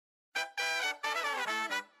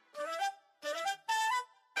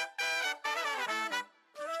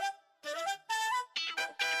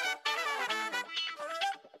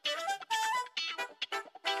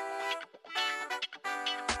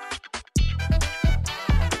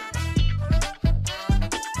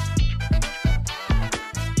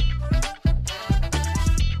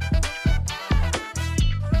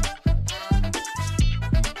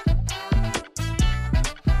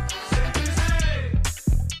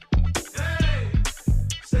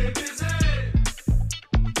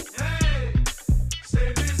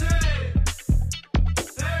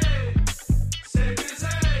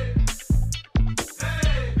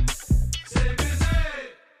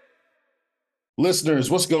Listeners,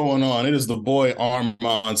 what's going on? It is the boy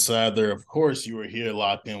Armand Sadler. Of course, you are here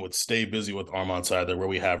locked in with Stay Busy with Armand Sadler, where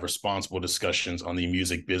we have responsible discussions on the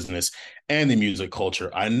music business and the music culture.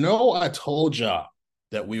 I know I told y'all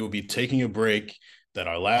that we will be taking a break, that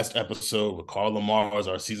our last episode with Carl Lamar was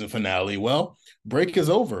our season finale. Well, break is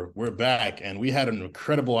over. We're back, and we had an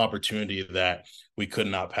incredible opportunity that we could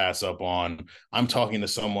not pass up on. I'm talking to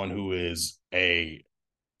someone who is a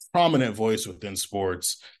prominent voice within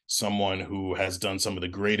sports, someone who has done some of the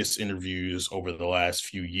greatest interviews over the last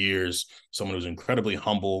few years, someone who's incredibly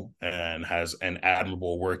humble and has an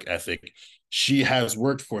admirable work ethic. She has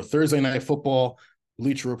worked for Thursday Night Football,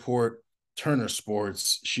 Bleacher Report, Turner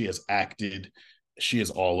Sports. She has acted. She is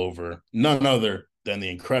all over. None other than the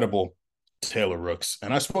incredible Taylor Rooks.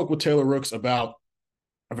 And I spoke with Taylor Rooks about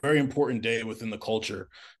a very important day within the culture,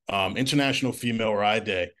 International Female Ride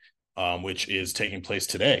Day, which is taking place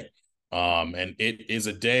today. And it is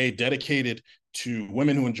a day dedicated to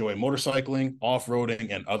women who enjoy motorcycling,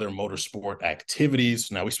 off-roading, and other motorsport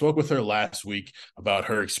activities. Now, we spoke with her last week about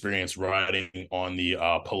her experience riding on the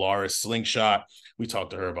Polaris Slingshot. We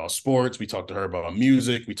talked to her about sports. We talked to her about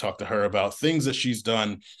music. We talked to her about things that she's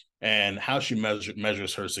done and how she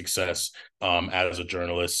measures her success as a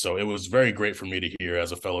journalist. So it was very great for me to hear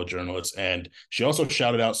as a fellow journalist. And she also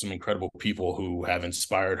shouted out some incredible people who have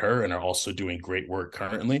inspired her and are also doing great work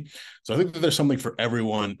currently. So I think that there's something for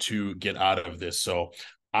everyone to get out of this. So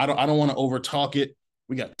I don't want to overtalk it.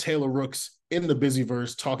 We got Taylor Rooks in the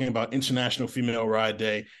Busyverse talking about International Female Ride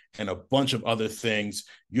Day and a bunch of other things.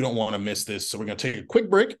 You don't want to miss this. So we're going to take a quick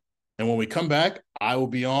break. And when we come back, I will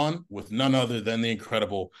be on with none other than the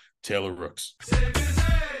incredible Taylor Rooks.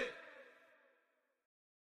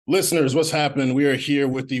 Listeners, what's happening? We are here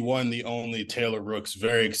with the one, the only Taylor Rooks.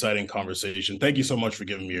 Very exciting conversation. Thank you so much for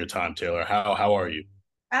giving me your time, Taylor. How are you?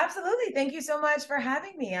 Absolutely. Thank you so much for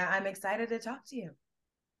having me. I'm excited to talk to you.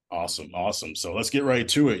 Awesome. So let's get right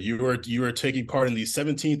to it. You are taking part in the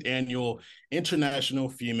 17th annual International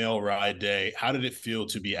Female Ride Day. How did it feel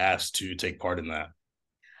to be asked to take part in that?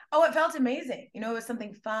 Oh, it felt amazing. It was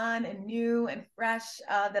something fun and new and fresh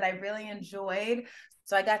that I really enjoyed.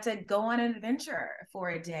 So I got to go on an adventure for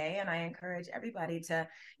a day, and I encourage everybody to,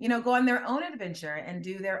 go on their own adventure and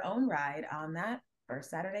do their own ride on that first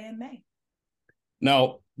Saturday in May.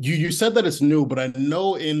 Now, you said that it's new, but I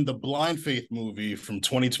know in the Blind Faith movie from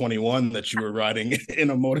 2021 that you were riding in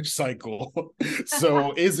a motorcycle.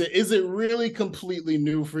 So is it really completely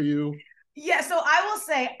new for you? Yeah, so I will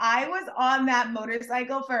say I was on that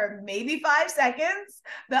motorcycle for maybe 5 seconds.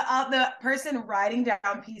 The person riding down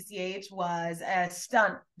PCH was a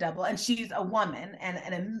stunt double, and she's a woman and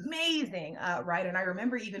an amazing rider. And I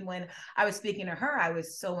remember even when I was speaking to her, I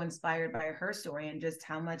was so inspired by her story and just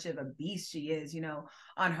how much of a beast she is,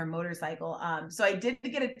 on her motorcycle. So I did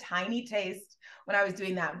get a tiny taste when I was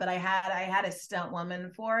doing that, but I had a stunt woman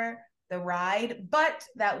for the ride, but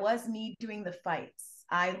that was me doing the fights.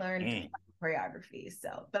 I learned choreography,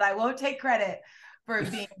 but I won't take credit for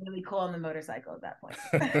being really cool on the motorcycle at that point.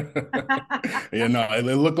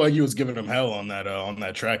 It looked like you was giving them hell on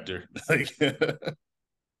that tractor. It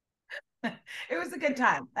was a good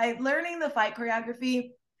time. Learning the fight choreography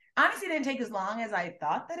honestly didn't take as long as I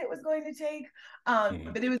thought that it was going to take.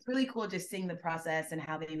 But it was really cool just seeing the process and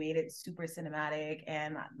how they made it super cinematic,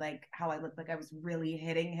 and like how I looked like I was really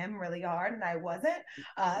hitting him really hard and I wasn't.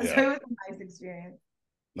 So it was a nice experience.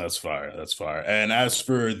 That's fire. And as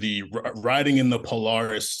for the riding in the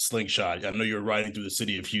Polaris Slingshot, I know you were riding through the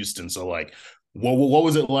city of Houston. So like, what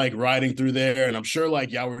was it like riding through there? And I'm sure like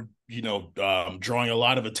y'all were, drawing a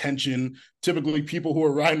lot of attention. Typically people who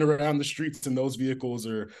are riding around the streets in those vehicles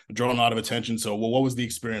are drawing a lot of attention. So what was the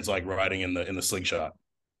experience like riding in the Slingshot?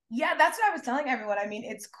 Yeah, that's what I was telling everyone. I mean,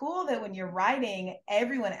 it's cool that when you're riding,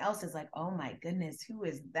 everyone else is like, oh my goodness, who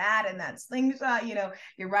is that in that slingshot?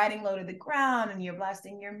 You're riding low to the ground and you're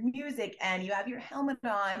blasting your music and you have your helmet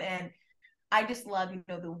on. And I just love,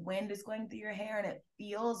 the wind is going through your hair and it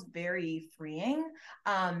feels very freeing.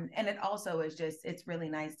 And it also is it's really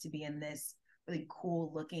nice to be in this really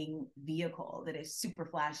cool looking vehicle that is super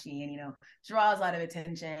flashy and draws a lot of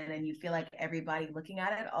attention, and you feel like everybody looking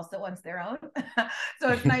at it also wants their own. So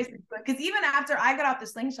it's nice because even after I got off the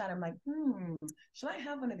slingshot, I'm like, should I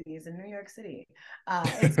have one of these in New York City?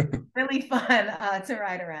 It's really fun to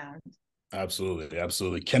ride around.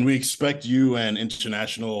 Absolutely. Can we expect you and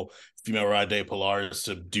International Female Ride Day Polaris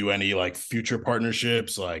to do any like future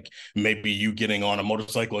partnerships, like maybe you getting on a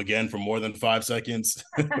motorcycle again for more than 5 seconds?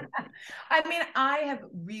 I mean, I have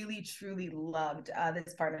really, truly loved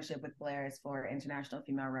this partnership with Polaris for International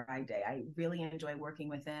Female Ride Day. I really enjoy working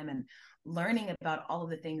with them and learning about all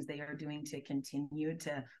of the things they are doing to continue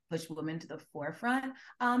to push women to the forefront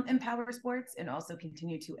in power sports, and also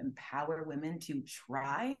continue to empower women to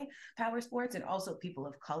try power sports, and also people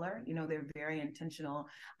of color. You know, they're very intentional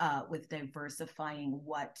with diversifying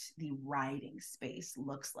what the riding space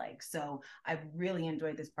looks like. So I've really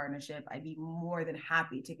enjoyed this partnership. I'd be more than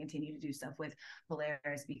happy to continue to do stuff with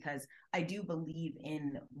Polaris, because I do believe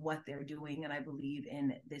in what they're doing, and I believe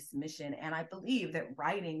in this mission, and I believe that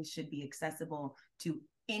riding should be accessible to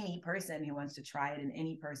any person who wants to try it, and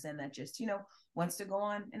any person that just, you know, wants to go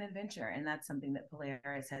on an adventure. And that's something that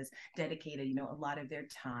Polaris has dedicated, you know, a lot of their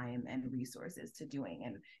time and resources to doing.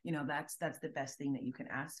 And, you know, that's the best thing that you can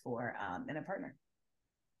ask for in a partner.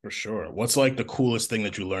 For sure. What's like the coolest thing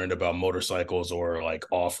that you learned about motorcycles or like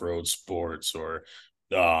off-road sports or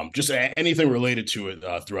just anything related to it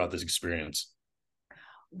throughout this experience?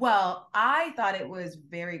 Well, I thought it was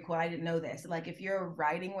very cool. I didn't know this. Like, if you're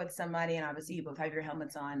riding with somebody, and obviously you both have your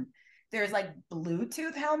helmets on, there's like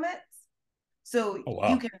Bluetooth helmets. So Oh, you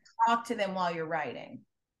wow. can talk to them while you're riding.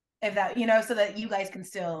 If that, you know, so that you guys can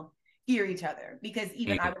still hear each other. Because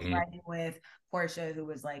even I was Mm-hmm. riding with Portia, who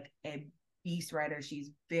was like a beast rider. She's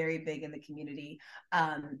very big in the community.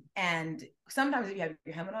 And sometimes if you have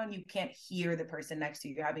your helmet on, you can't hear the person next to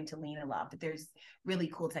you. You're having to lean a lot. But there's really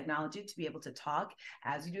cool technology to be able to talk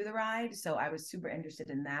as you do the ride. So I was super interested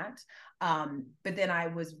in that. But then I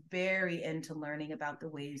was very into learning about the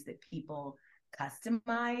ways that people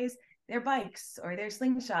customize their bikes or their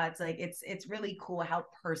slingshots. Like, it's really cool how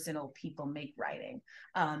personal people make riding.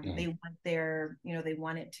 Mm-hmm. They want their, you know, they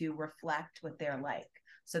want it to reflect what they're like.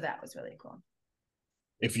 So that was really cool.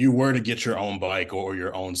 If you were to get your own bike or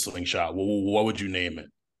your own slingshot, what would you name it?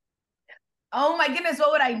 Oh my goodness,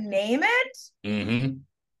 what would I name it? Mm-hmm.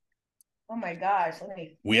 Oh my gosh, let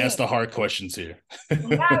me We asked think. the hard questions here.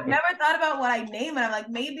 Yeah, I've never thought about what I name it. I'm like,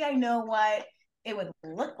 maybe I know what it would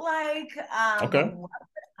look like. But Okay. what would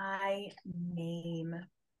I name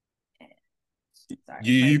it? Sorry,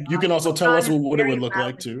 You can also my tell us dog is what it would very look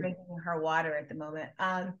like loudly too. drinking her water at the moment.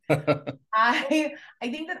 I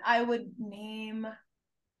think that I would name,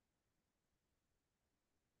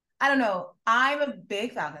 I don't know. I'm a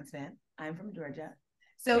big Falcons fan. I'm from Georgia.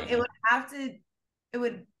 So Mhm. it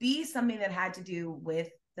would be something that had to do with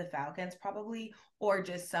the Falcons probably, or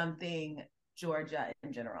just something Georgia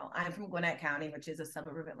in general. I'm from Gwinnett County, which is a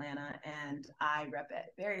suburb of Atlanta, and I rep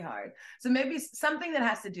it very hard. So maybe something that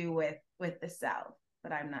has to do with the South,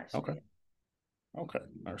 but I'm not sure Okay. yet. Okay.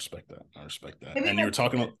 I respect that. I respect that. Maybe And you were like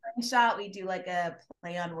talking the about slingshot, we do like a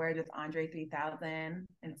play on words with Andre 3000.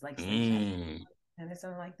 And it's like slingshot mm, and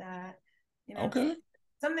something like that. You know, okay.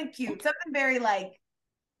 something cute, Okay. something very like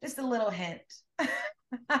just a little hint.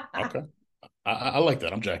 Okay. I like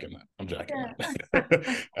that. I'm jacking that. I'm jacking Yeah.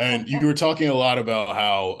 that. And you were talking a lot about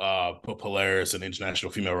how Polaris and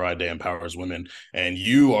International Female Ride Day empowers women, and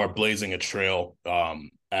you are blazing a trail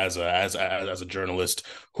as a journalist.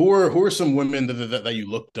 Who are some women that you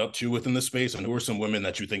looked up to within the space, and who are some women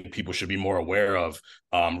that you think people should be more aware of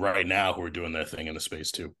right now who are doing their thing in the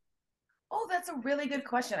space too? Oh, that's a really good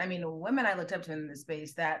question. I mean, women I looked up to in this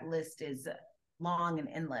space, that list is long and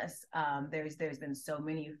endless. There's been so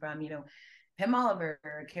many, from, you know, Pam Oliver,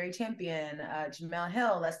 Carrie Champion, Jamel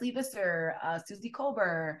Hill, Leslie Visser, Susie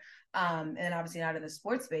Colbert, and obviously not in the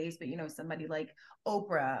sports space, but, you know, somebody like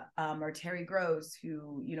Oprah, or Terry Gross,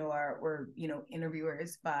 who, you know, were, you know,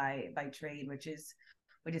 interviewers by trade, which is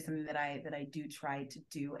something that I do try to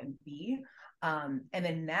do and be. And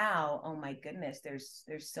then now, oh my goodness, there's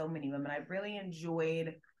so many women. I've really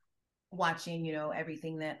enjoyed watching, you know,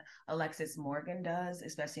 everything that Alexis Morgan does,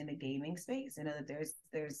 especially in the gaming space. I know that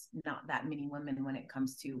there's not that many women when it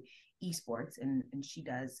comes to esports, and she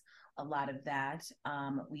does a lot of that.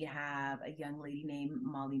 We have a young lady named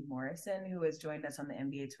Molly Morrison who has joined us on the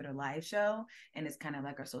NBA Twitter live show and is kind of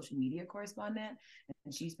like our social media correspondent,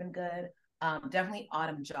 and she's been good. Definitely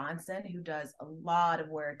Autumn Johnson, who does a lot of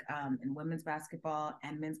work in women's basketball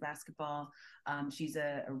and men's basketball. She's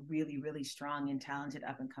a really, really strong and talented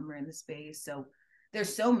up and comer in the space. So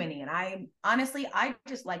there's so many. And I honestly, I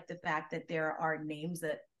just like the fact that there are names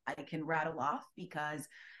that I can rattle off, because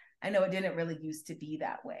I know it didn't really used to be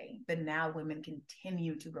that way, but now women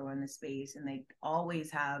continue to grow in the space, and they always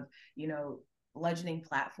have, you know, bludgeoning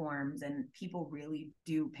platforms, and people really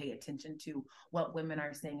do pay attention to what women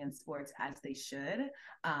are saying in sports, as they should.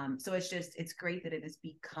 So it's great that it has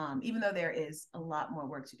become, even though there is a lot more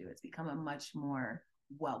work to do, it's become a much more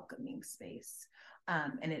welcoming space.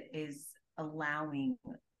 And it is allowing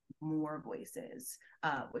more voices,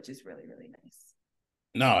 which is really, really nice.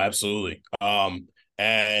 No, absolutely.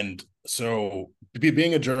 And so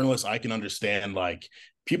being a journalist, I can understand like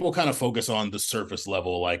people kind of focus on the surface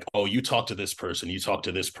level, like, oh, you talk to this person, you talk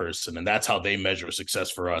to this person, and that's how they measure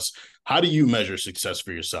success for us. How do you measure success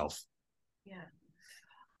for yourself? Yeah.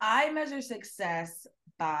 I measure success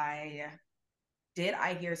by, did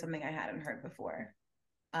I hear something I hadn't heard before?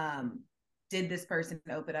 Um, did this person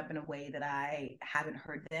open up in a way that I haven't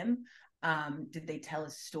heard them? Did they tell a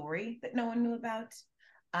story that no one knew about?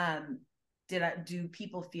 Um, do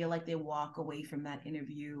people feel like they walk away from that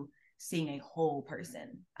interview seeing a whole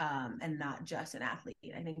person, and not just an athlete?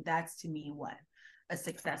 I think that's, to me, what a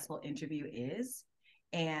successful interview is.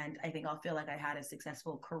 And I think I'll feel like I had a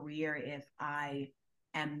successful career if I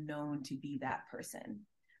am known to be that person.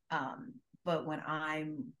 Um, but when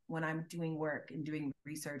I'm doing work and doing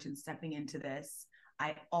research and stepping into this,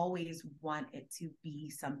 I always want it to be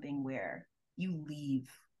something where you leave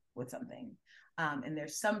with something, and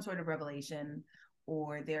there's some sort of revelation,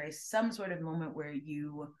 or there is some sort of moment where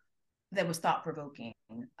you that was thought provoking,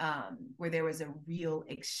 where there was a real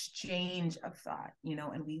exchange of thought,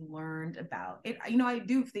 and we learned about it. I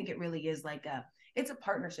do think it really is like it's a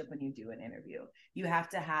partnership when you do an interview. You have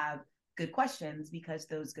to have good questions, because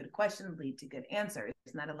those good questions lead to good answers,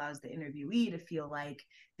 and that allows the interviewee to feel like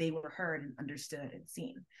they were heard and understood and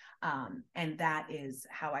seen. And that is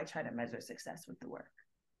how I try to measure success with the work.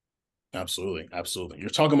 Absolutely. Absolutely. You're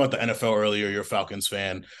talking about the NFL earlier. You're a Falcons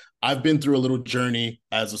fan. I've been through a little journey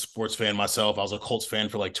as a sports fan myself. I was a Colts fan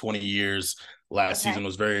for like 20 years. Last Okay. season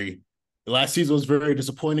was very last season was very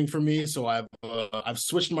disappointing for me. So I've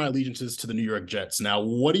switched my allegiances to the New York Jets. Now,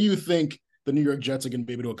 what do you think the New York Jets are going to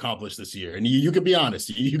be able to accomplish this year? And you could be honest.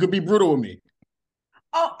 You could be brutal with me.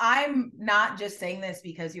 Oh, I'm not just saying this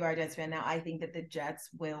because you are a Jets fan now. I think that the Jets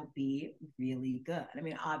will be really good. I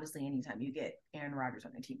mean, obviously, anytime you get Aaron Rodgers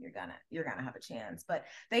on the team, you're gonna have a chance. But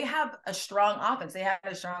they have a strong offense. They had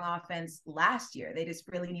a strong offense last year. They just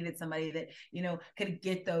really needed somebody that could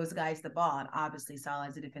get those guys the ball. And obviously, Salah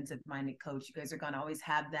as a defensive-minded coach, you guys are gonna always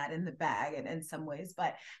have that in the bag, and in some ways.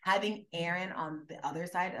 But having Aaron on the other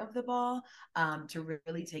side of the ball, to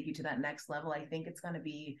really take you to that next level, I think it's going to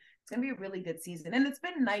be a really good season. And it's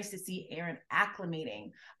been nice to see Aaron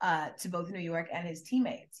acclimating to both New York and his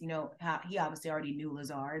teammates. He obviously already knew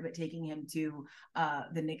Lazard, but taking him to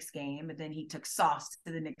the Knicks game, and then he took Sauce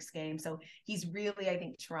to the Knicks game. So he's really, I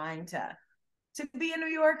think, trying to be a New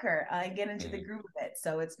Yorker and get into the groove of it.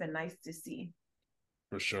 So it's been nice to see.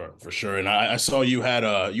 For sure, for sure. And I saw you had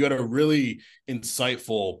a really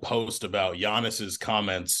insightful post about Giannis's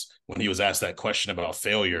comments when he was asked that question about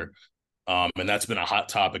failure. And that's been a hot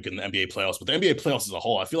topic in the NBA playoffs. But the NBA playoffs as a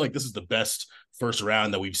whole, I feel like this is the best first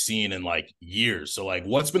round that we've seen in like years. So like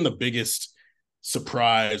what's been the biggest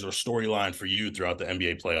surprise or storyline for you throughout the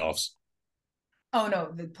NBA playoffs? Oh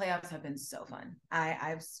no, the playoffs have been so fun.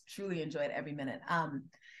 I've truly enjoyed every minute. I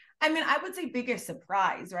mean, I would say biggest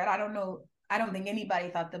surprise, right? I don't know. I don't think anybody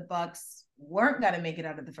thought the Bucks weren't going to make it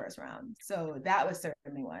out of the first round. So that was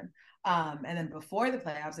certainly one. And then before the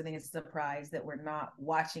playoffs, I think it's a surprise that we're not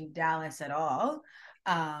watching Dallas at all.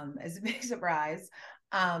 As a big surprise.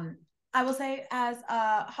 I will say, as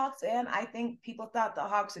a Hawks fan, I think people thought the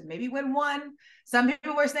Hawks would maybe win one. Some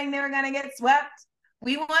people were saying they were going to get swept.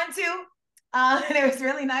 We won two. And it was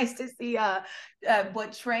really nice to see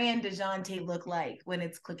what Trey and DeJounte look like when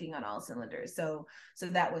it's clicking on all cylinders. So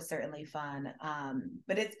that was certainly fun.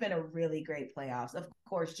 But it's been a really great playoffs. Of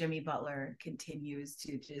course, Jimmy Butler continues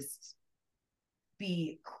to just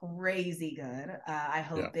be crazy good. I Yeah.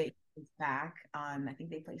 hope that he's back on. I think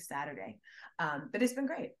they play Saturday. But it's been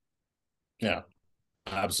great. Yeah.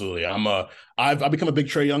 Absolutely. I've become a big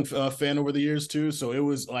Trey Young fan over the years too. So it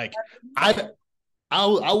was like I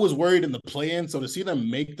I was worried in the play-in, so to see them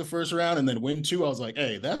make the first round and then win two, I was like,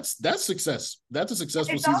 hey, that's success. That's a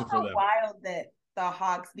successful It's season for also them. wild that the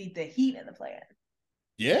Hawks beat the Heat in the play-in.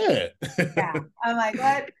 Yeah. Yeah, I'm like,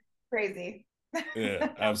 what? Crazy.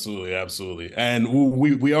 Yeah, absolutely, absolutely. And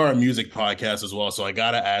we are a music podcast as well, so I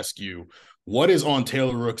gotta ask you, what is on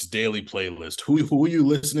Taylor Rook's daily playlist? Who are you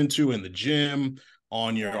listening to in the gym,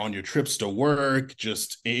 Yeah. on your trips to work,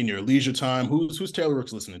 just in your leisure time? Who's Taylor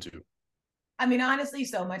Rook's listening to? I mean, honestly,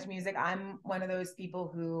 so much music. I'm one of those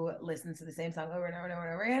people who listens to the same song over and over and over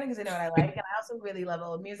and over again because I know what I like, and I also really love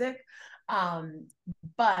old music. Um,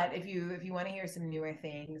 but if you want to hear some newer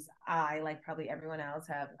things, I, like probably everyone else,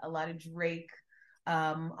 have a lot of Drake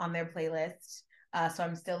on their playlist. So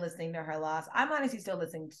I'm still listening to her loss. I'm honestly still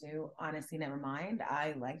listening to Honestly Nevermind.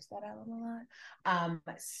 I liked that album a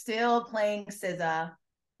lot. Still playing SZA.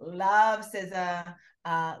 Love SZA.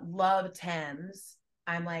 Love Thames.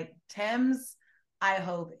 I'm like, Thames, I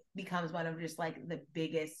hope becomes one of just like the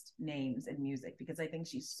biggest names in music because I think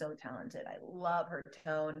she's so talented. I love her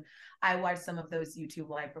tone. I watched some of those YouTube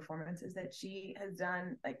live performances that she has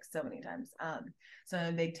done like so many times. So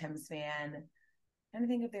I'm a big Thames fan. I don't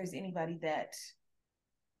think if there's anybody that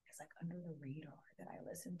is like under the radar that I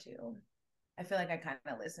listen to. I feel like I kind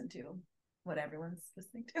of listen to what everyone's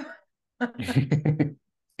listening to.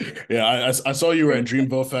 Yeah, I saw you were at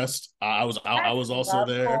Dreamville Fest. I I was also love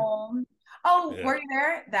there. Cole. Oh, Yeah, were you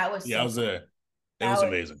there? That was yeah, I so was fun. there. It That was was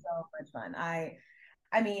amazing. so much fun.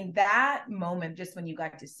 I mean, that moment just when you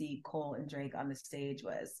got to see Cole and Drake on the stage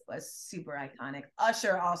was super iconic.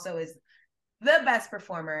 Usher also is the best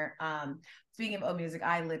performer. Speaking of old music,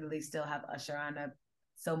 I literally still have Usher on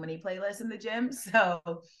so many playlists in the gym. So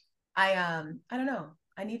I don't know.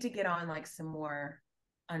 I need to get on like some more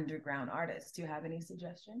underground artists. Do you have any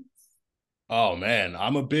suggestions? Oh man,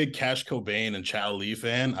 I'm a big Cash Cobain and Chow Lee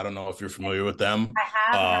fan. I don't know if you're familiar with them. I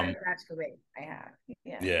have heard of Um, Crash Parade. I have.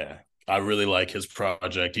 Yeah. yeah, I really like his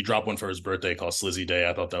project. He dropped one for his birthday called Slizzy Day.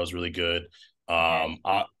 I thought that was really good. Okay. Oh,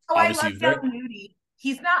 I love Obviously very Young Nudie.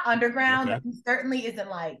 He's not underground, but okay. he certainly isn't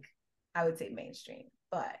like I would say mainstream.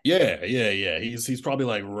 But Yeah. He's probably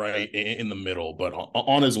like right in the middle, but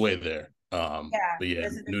on his way there. yeah, But yeah,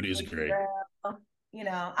 listen to Nudie is Baby great. Girl. You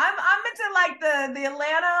know, I'm into like the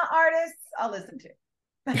Atlanta artists. I'll listen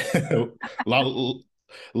to. lot,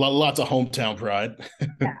 lots of hometown pride.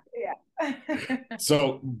 Yeah, yeah.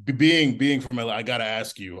 So being from LA, I gotta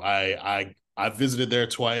ask you. I visited there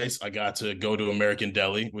twice. I got to go to American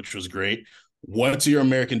Deli, which was great. What's your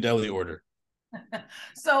American Deli order?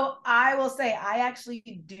 So I will say I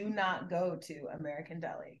actually do not go to American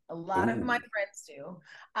Deli. A lot of my Ooh. friends do.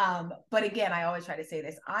 But again, I always try to say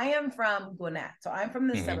this. I am from Gwinnett. So I'm from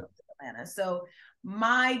the Mm-hmm. suburbs of Atlanta. So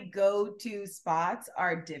my go-to spots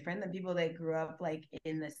are different than people that grew up like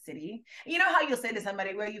in the city. You know how you'll say to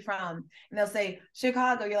somebody, where are you from? And they'll say,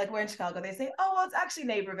 Chicago. You're like, we're in Chicago. They say, oh, well, it's actually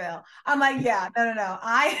Naperville. I'm like, yeah, no.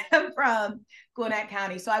 I am from Gwinnett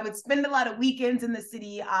County. So I would spend a lot of weekends in the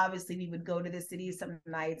city. Obviously, we would go to the city some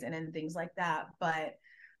nights and then things like that. But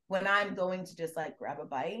when I'm going to just like grab a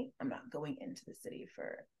bite, I'm not going into the city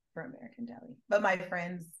for American Deli. But my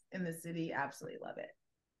friends in the city absolutely love it.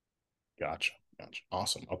 Gotcha.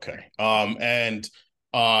 Awesome. Okay. And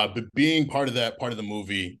but being part of the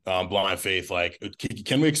movie, Blind Faith, like,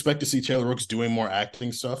 can we expect to see Taylor Rooks doing more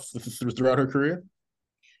acting stuff throughout her career?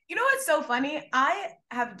 You know what's so funny? I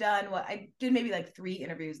have done what I did maybe like 3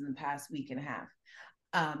 interviews in the past week and a half,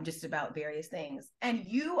 just about various things. And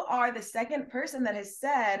you are the second person that has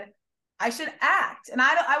said I should act. And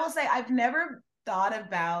I will say I've never thought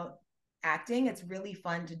about acting. It's really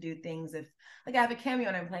fun to do things if like I have a cameo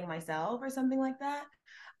and I'm playing myself or something like that.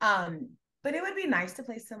 Um, but it would be nice to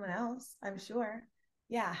play someone else, I'm sure.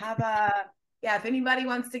 Yeah, have a yeah, if anybody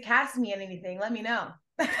wants to cast me in anything, let me know.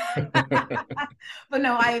 But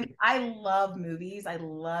no, I love movies. I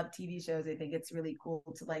love TV shows. I think it's really cool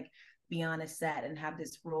to like be on a set and have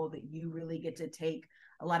this role that you really get to take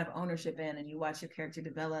a lot of ownership in and you watch your character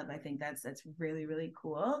develop. I think that's really, really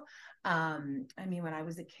cool. I mean, when I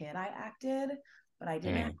was a kid, I acted, but I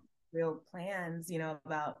didn't have Mm. real plans,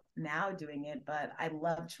 about now doing it. But I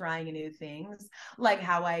love trying new things, like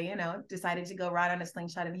how I, decided to go ride on a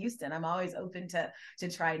slingshot in Houston. I'm always open to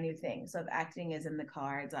try new things. So if acting is in the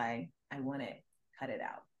cards, I want to cut it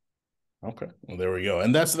out. Okay. Well, there we go.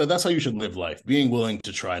 And that's how you should live life, being willing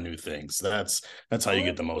to try new things. That's how you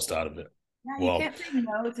get the most out of it. Yeah, you Well, can't say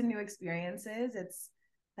no to new experiences.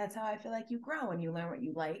 That's how I feel like you grow and you learn what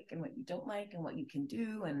you like and what you don't like and what you can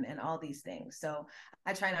do and all these things. So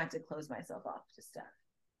I try not to close myself off to stuff.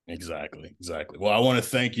 exactly. Well, I want to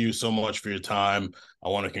thank you so much for your time. I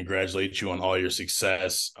want to congratulate you on all your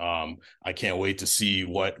success. I can't wait to see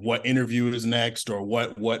what interview is next, or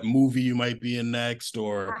what movie you might be in next,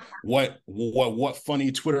 or what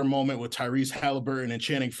funny Twitter moment with Tyrese Halliburton and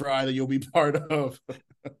Channing Frye that you'll be part of.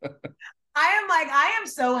 I am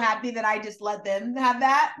so happy that I just let them have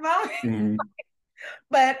that moment. Mhm.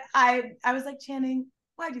 But I was like, Channing,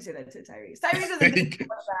 why'd you say that to Tyrese? Tyrese was a good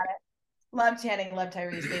about it. Love Channing, love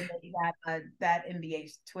Tyrese. They made that NBA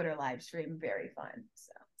Twitter live stream very fun.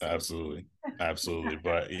 So Absolutely.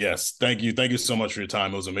 But yes, thank you so much for your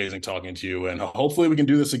time. It was amazing talking to you, and hopefully we can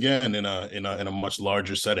do this again in a much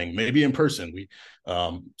larger setting, maybe in person.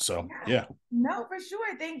 So yeah. yeah. No, for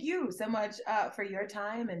sure. Thank you so much for your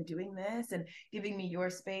time and doing this and giving me your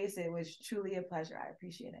space. It was truly a pleasure. I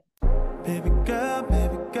appreciate it. Baby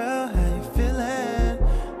girl, how you feeling?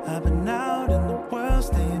 I've been out in the world,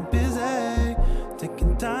 staying busy,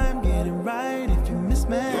 taking time, getting right if you miss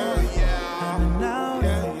me. I've been out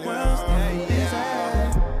in the world, staying busy.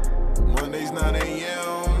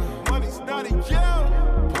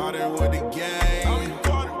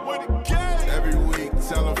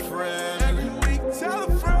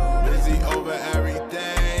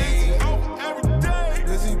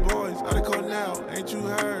 now, ain't you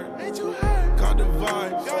heard? Got the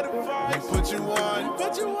vibes, they put you on.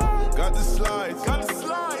 Got the slides,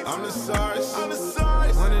 I'm the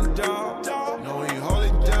size. Running dog, no he hold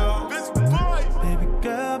it down.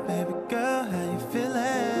 Baby girl, how you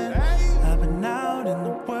feeling? I've been out in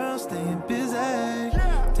the world, staying busy.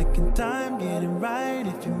 Taking time, getting right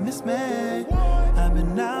if you miss me.